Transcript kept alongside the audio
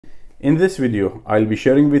In this video, I'll be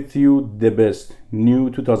sharing with you the best new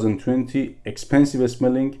 2020 expensive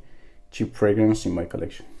smelling cheap fragrance in my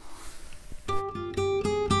collection.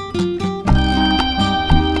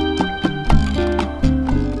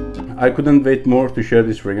 I couldn't wait more to share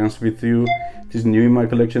this fragrance with you. It is new in my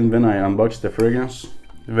collection. When I unboxed the fragrance,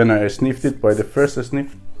 when I sniffed it by the first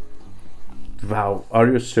sniff, wow, are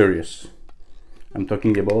you serious? I'm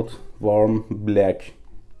talking about Warm Black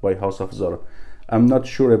by House of ZARA. I'm not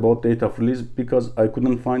sure about date of release because I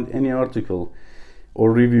couldn't find any article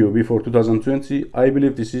or review before 2020. I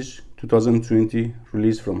believe this is 2020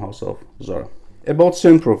 release from House of ZARA. About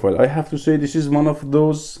scent profile, I have to say this is one of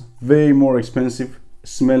those way more expensive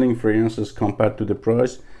smelling fragrances compared to the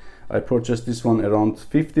price. I purchased this one around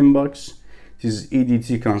 15 bucks. It is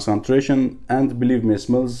EDT concentration and believe me, it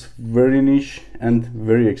smells very niche and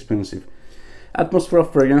very expensive. Atmosphere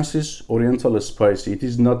of fragrances, oriental spicy. It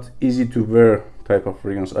is not easy to wear type of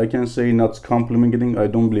fragrance. I can say not complimenting. I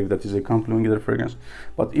don't believe that is a complimenting fragrance.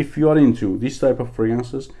 But if you are into this type of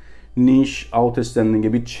fragrances, niche, outstanding, a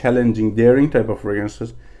bit challenging, daring type of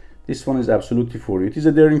fragrances, this one is absolutely for you. It is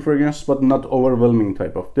a daring fragrance, but not overwhelming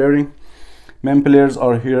type of daring. Main players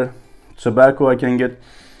are here. Tobacco I can get,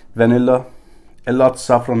 vanilla, a lot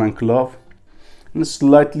saffron and clove, and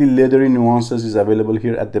slightly leathery nuances is available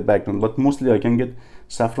here at the background, but mostly I can get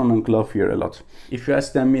saffron and clove here a lot. If you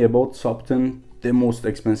ask me about top 10 the most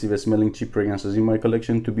expensive smelling cheap fragrances in my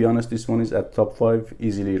collection, to be honest, this one is at top 5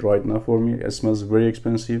 easily right now for me. It smells very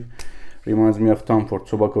expensive, reminds me of Tom Ford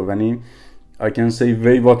Tobacco Vanille. I can say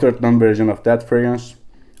way watered down version of that fragrance.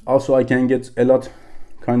 Also I can get a lot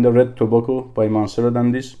kind of red tobacco by Montserrat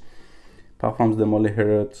than this. Parfums de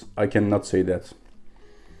Montserrat, I cannot say that.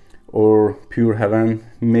 Or pure Havane,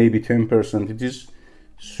 maybe 10%. It is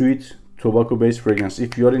sweet tobacco based fragrance.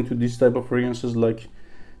 If you are into this type of fragrances, like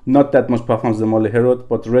not that much Parfums de Montserrat,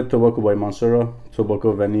 but red tobacco by Montserrat,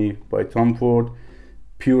 Tobacco Vanille by Tom Ford,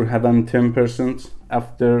 pure Havane 10%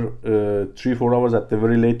 after 3-4 hours at the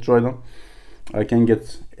very late dry down. I can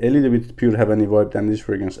get a little bit pure Havane vibe than this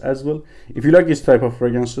fragrance as well. If you like this type of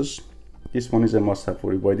fragrances, this one is a must have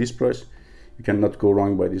for you. By this price, you cannot go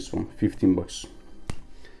wrong by this one, 15 bucks.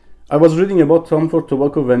 I was reading about Tom Ford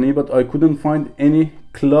Tobacco Vanille, but I couldn't find any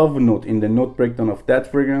clove note in the note breakdown of that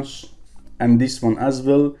fragrance and this one as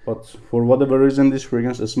well. But for whatever reason, this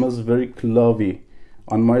fragrance smells very clovey.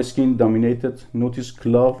 On my skin, dominated note is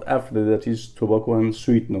clove, after that is tobacco and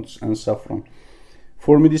sweet notes and saffron.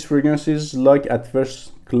 For me, this fragrance is like at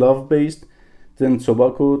first clove based, then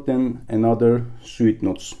tobacco, then another sweet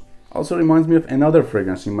notes. Also reminds me of another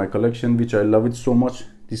fragrance in my collection, which I love it so much,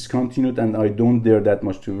 discontinued, and I don't dare that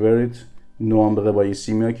much to wear it. No Ombre by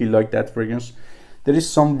Mehdi, like that fragrance. There is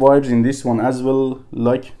some vibes in this one as well,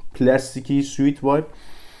 like plasticky sweet vibe,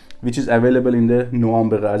 which is available in the No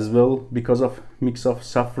Ombre as well because of mix of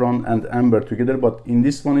saffron and amber together. But in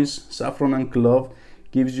this one is saffron and clove,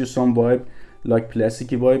 gives you some vibe like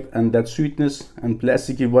plasticky vibe, and that sweetness and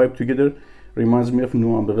plasticky vibe together reminds me of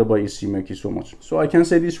No Ombre by Mehdi so much. So I can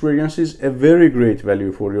say this fragrance is a very great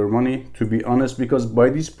value for your money, to be honest, because by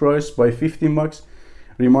this price, by 15 bucks,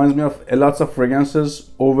 reminds me of a lot of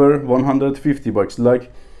fragrances over 150 bucks,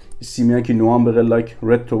 like Mehdi No Ombre, like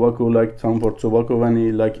red tobacco, like Tom Ford Tobacco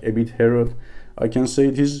Vanille, like a bit Herod. I can say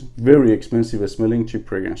it is very expensive smelling cheap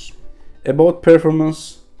fragrance. About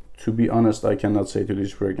performance, to be honest, I cannot say to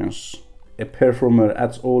this fragrance a perfumer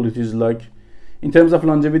at all. It is like, in terms of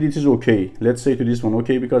longevity, it is okay. Let's say to this one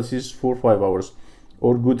okay, because it's 4-5 hours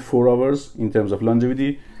or good 4 hours in terms of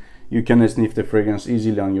longevity. You can sniff the fragrance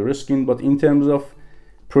easily on your skin, but in terms of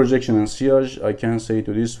projection and sillage, I can say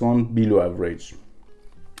to this one below average.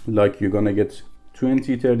 Like you're gonna get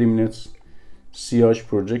 20-30 minutes sillage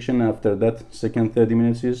projection. After that, second 30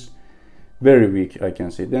 minutes is very weak, I can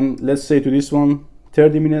say. Then let's say to this one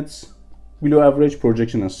 30 minutes below average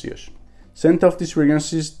projection and sillage. Scent of this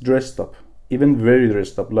fragrance is dressed up, even very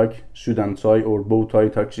dressed up, like suit and tie or bow tie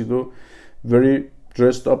tuxedo, very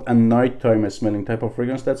dressed up and nighttime smelling type of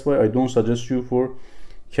fragrance. That's why I don't suggest you for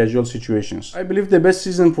casual situations. I believe the best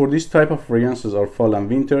season for this type of fragrances are fall and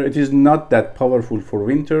winter. It is not that powerful for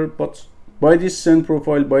winter, but by this scent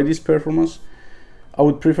profile, by this performance, I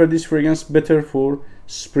would prefer this fragrance better for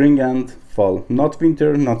spring and fall, not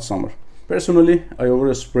winter, not summer. Personally, I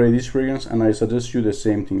overspray this fragrance and I suggest you the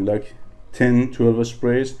same thing, like 10-12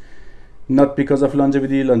 sprays. Not because of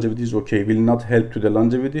longevity. Longevity is okay, will not help to the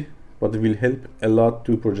longevity, but will help a lot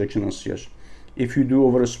to projection and sillage. If you do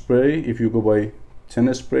overspray, if you go by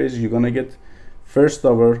 10 sprays, you're gonna get first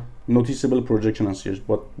hour noticeable projection and sillage,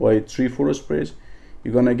 but by 3-4 sprays,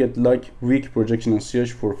 you're gonna get like weak projection and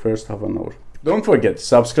sillage for first half an hour. Don't forget,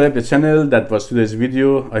 subscribe the channel. That was today's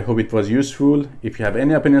video. I hope it was useful. If you have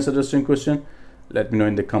any opinion, suggestion, question, let me know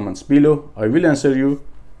in the comments below. I will answer you.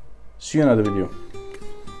 See you in another video.